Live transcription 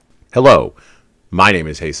Hello, my name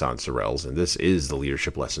is Hassan Sorrells, and this is the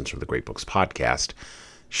Leadership Lessons from the Great Books podcast,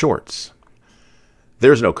 Shorts.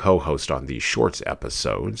 There's no co-host on these Shorts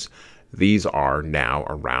episodes. These are now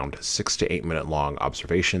around 6 to 8 minute long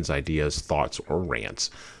observations, ideas, thoughts, or rants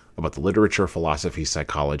about the literature, philosophy,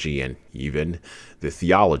 psychology, and even the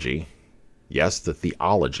theology, yes, the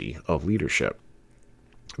theology of leadership.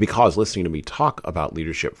 Because listening to me talk about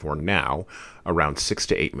leadership for now, around 6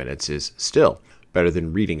 to 8 minutes, is still better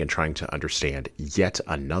than reading and trying to understand yet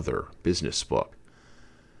another business book.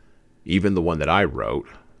 Even the one that I wrote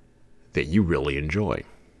that you really enjoy.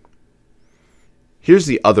 Here's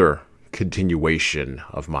the other continuation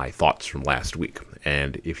of my thoughts from last week.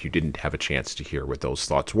 And if you didn't have a chance to hear what those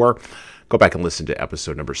thoughts were, go back and listen to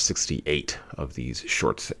episode number 68 of these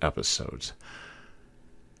Shorts episodes.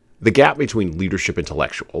 The gap between leadership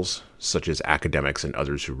intellectuals, such as academics and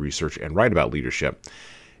others who research and write about leadership,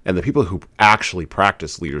 and the people who actually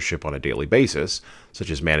practice leadership on a daily basis, such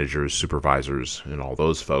as managers, supervisors, and all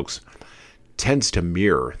those folks, tends to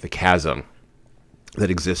mirror the chasm that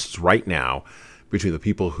exists right now between the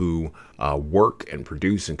people who work and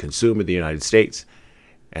produce and consume in the United States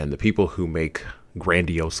and the people who make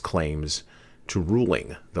grandiose claims to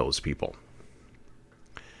ruling those people.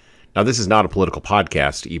 Now, this is not a political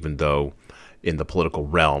podcast, even though in the political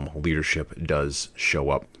realm, leadership does show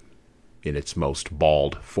up in its most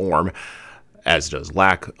bald form, as does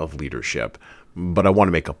lack of leadership. But I want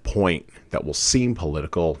to make a point that will seem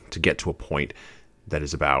political to get to a point that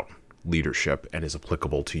is about leadership and is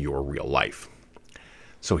applicable to your real life.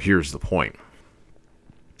 So here's the point.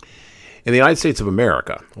 In the United States of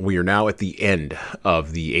America, we are now at the end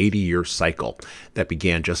of the 80-year cycle that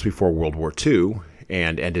began just before World War II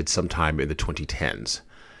and ended sometime in the 2010s.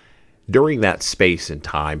 During that space and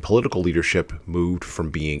time, political leadership moved from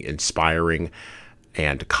being inspiring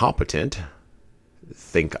and competent,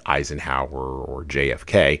 think Eisenhower or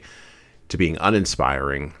JFK, to being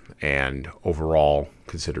uninspiring and overall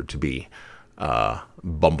considered to be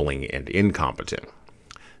bumbling and incompetent.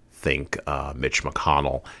 Think Mitch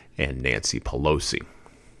McConnell and Nancy Pelosi.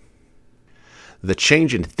 The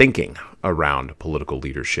change in thinking around political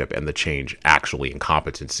leadership and the change actually in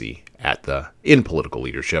competency in political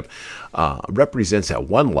leadership represents at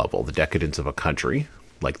one level the decadence of a country,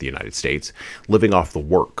 like the United States, living off the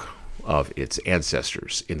work of its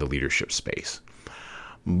ancestors in the leadership space.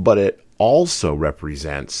 But it also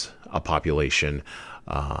represents a population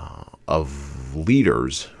of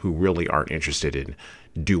leaders who really aren't interested in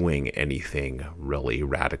doing anything really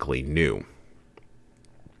radically new.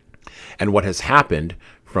 And what has happened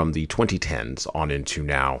from the 2010s on into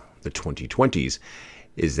now the 2020s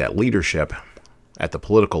is that leadership at the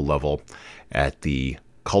political level, at the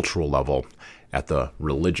cultural level, at the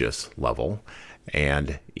religious level,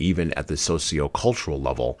 and even at the socio-cultural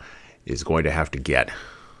level is going to have to get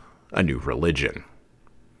a new religion.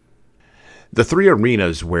 The three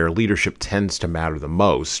arenas where leadership tends to matter the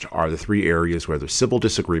most are the three areas where the civil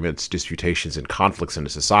disagreements, disputations, and conflicts in a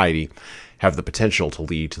society have the potential to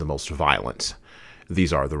lead to the most violence.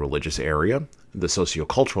 These are the religious area, the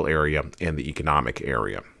sociocultural area, and the economic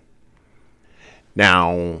area.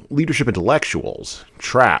 Now, leadership intellectuals,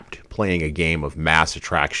 trapped playing a game of mass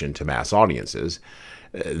attraction to mass audiences,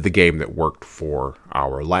 the game that worked for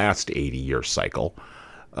our last 80-year cycle,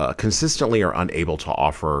 consistently are unable to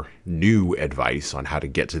offer new advice on how to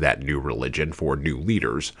get to that new religion for new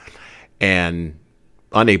leaders, and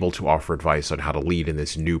unable to offer advice on how to lead in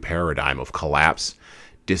this new paradigm of collapse,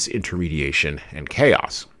 disintermediation, and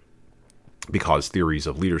chaos. Because theories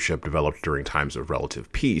of leadership developed during times of relative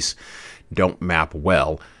peace don't map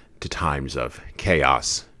well to times of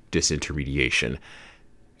chaos, disintermediation,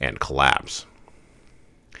 and collapse.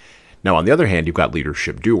 Now, on the other hand, you've got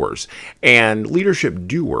leadership doers. And leadership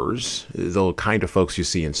doers, the kind of folks you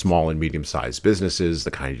see in small and medium-sized businesses, the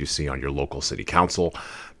kind you see on your local city council,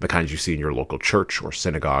 the kinds you see in your local church or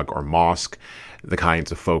synagogue or mosque, the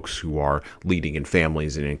kinds of folks who are leading in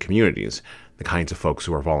families and in communities, the kinds of folks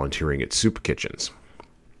who are volunteering at soup kitchens.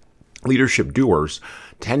 Leadership doers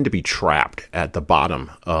tend to be trapped at the bottom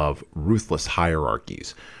of ruthless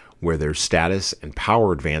hierarchies where their status and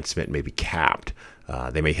power advancement may be capped.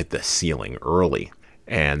 They may hit the ceiling early,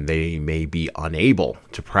 and they may be unable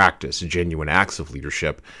to practice genuine acts of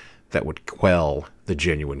leadership that would quell the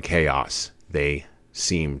genuine chaos they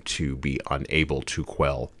seem to be unable to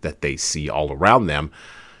quell that they see all around them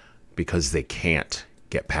because they can't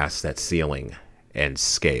get past that ceiling and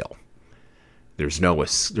scale. There's very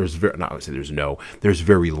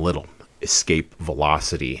little escape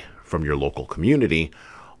velocity from your local community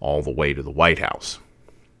all the way to the White House.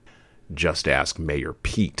 Just ask Mayor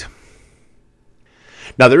Pete.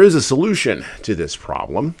 Now, there is a solution to this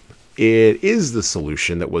problem. It is the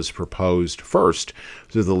solution that was proposed first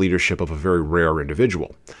through the leadership of a very rare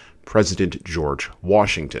individual, President George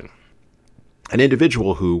Washington, an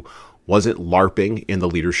individual who wasn't LARPing in the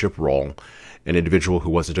leadership role, an individual who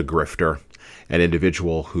wasn't a grifter, an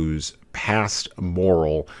individual whose past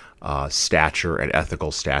moral stature and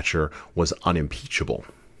ethical stature was unimpeachable.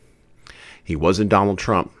 He wasn't Donald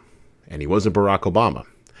Trump, and he wasn't Barack Obama.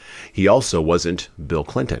 He also wasn't Bill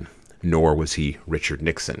Clinton, nor was he Richard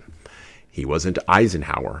Nixon. He wasn't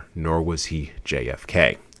Eisenhower, nor was he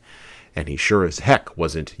JFK. And he sure as heck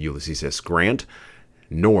wasn't Ulysses S. Grant,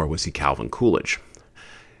 nor was he Calvin Coolidge.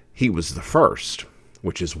 He was the first,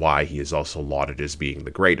 which is why he is also lauded as being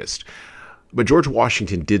the greatest. But George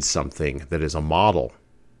Washington did something that is a model,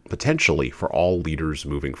 potentially, for all leaders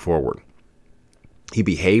moving forward. He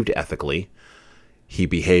behaved ethically, he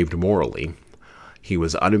behaved morally, he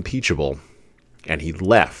was unimpeachable, and he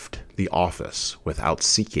left the office without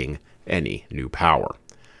seeking any new power.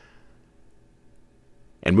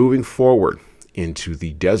 And moving forward into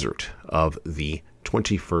the desert of the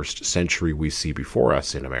 21st century we see before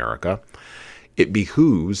us in America, it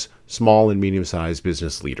behooves small and medium-sized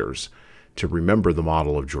business leaders to remember the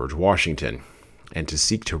model of George Washington and to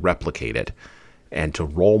seek to replicate it and to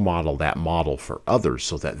role model that model for others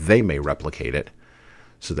so that they may replicate it,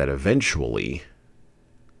 so that eventually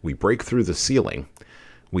we break through the ceiling,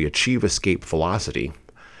 we achieve escape velocity,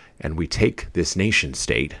 and we take this nation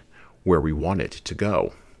state where we want it to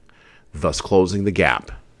go, thus closing the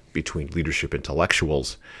gap between leadership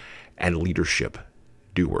intellectuals and leadership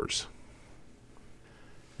doers.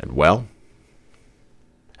 And well,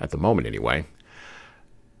 at the moment anyway,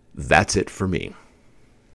 that's it for me.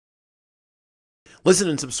 Listen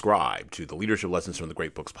and subscribe to the Leadership Lessons from the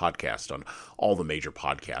Great Books podcast on all the major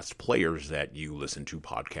podcast players that you listen to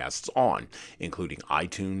podcasts on, including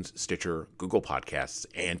iTunes, Stitcher, Google Podcasts,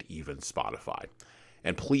 and even Spotify.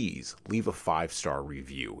 And please leave a 5-star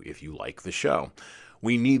review if you like the show.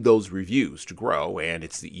 We need those reviews to grow, and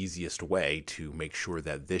it's the easiest way to make sure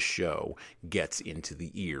that this show gets into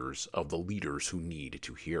the ears of the leaders who need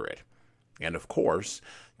to hear it. And of course,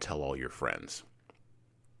 tell all your friends.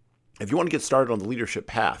 If you want to get started on the leadership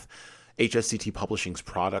path, HSCT Publishing's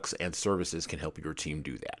products and services can help your team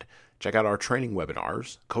do that. Check out our training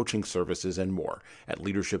webinars, coaching services, and more at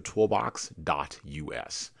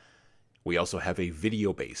leadershiptoolbox.us. We also have a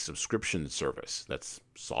video-based subscription service, that's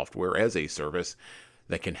software as a service,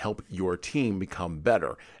 that can help your team become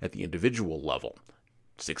better at the individual level.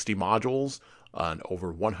 60 modules and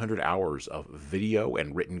over 100 hours of video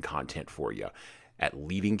and written content for you at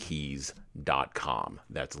leadingkeys.com.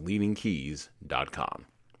 That's leadingkeys.com.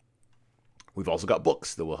 We've also got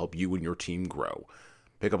books that will help you and your team grow.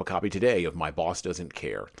 Pick up a copy today of My Boss Doesn't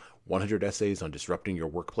Care, 100 Essays on Disrupting Your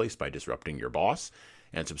Workplace by Disrupting Your Boss,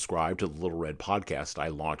 and subscribe to the Little Red podcast I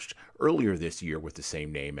launched earlier this year with the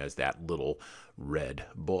same name as that Little Red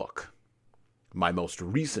book. My most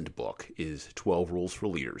recent book is 12 Rules for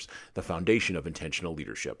Leaders, The Foundation of Intentional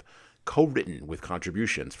Leadership, co-written with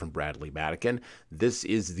contributions from Bradley Madigan. This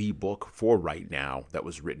is the book for right now that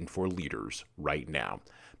was written for leaders right now.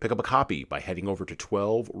 Pick up a copy by heading over to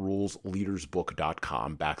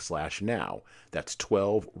 12rulesleadersbook.com/now. That's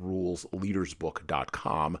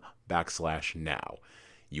 12rulesleadersbook.com/now.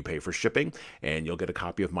 You pay for shipping, and you'll get a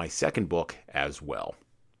copy of my second book as well.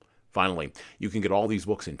 Finally, you can get all these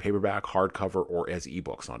books in paperback, hardcover, or as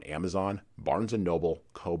ebooks on Amazon, Barnes & Noble,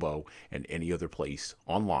 Kobo, and any other place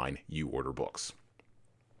online you order books.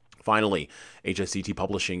 Finally, HSCT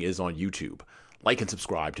Publishing is on YouTube. Like and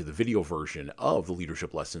subscribe to the video version of the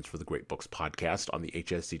Leadership Lessons for the Great Books podcast on the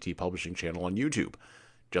HSCT Publishing channel on YouTube.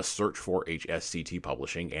 Just search for HSCT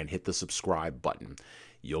Publishing and hit the subscribe button.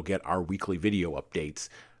 You'll get our weekly video updates,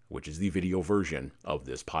 which is the video version of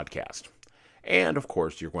this podcast. And, of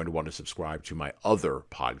course, you're going to want to subscribe to my other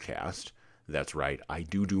podcast. That's right, I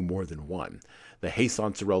do more than one. The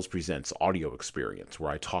Hasan Sorrells Presents audio experience,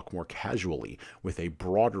 where I talk more casually with a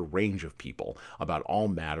broader range of people about all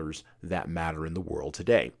matters that matter in the world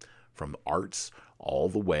today, from arts all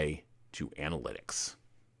the way to analytics.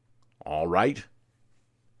 All right,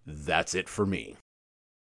 that's it for me.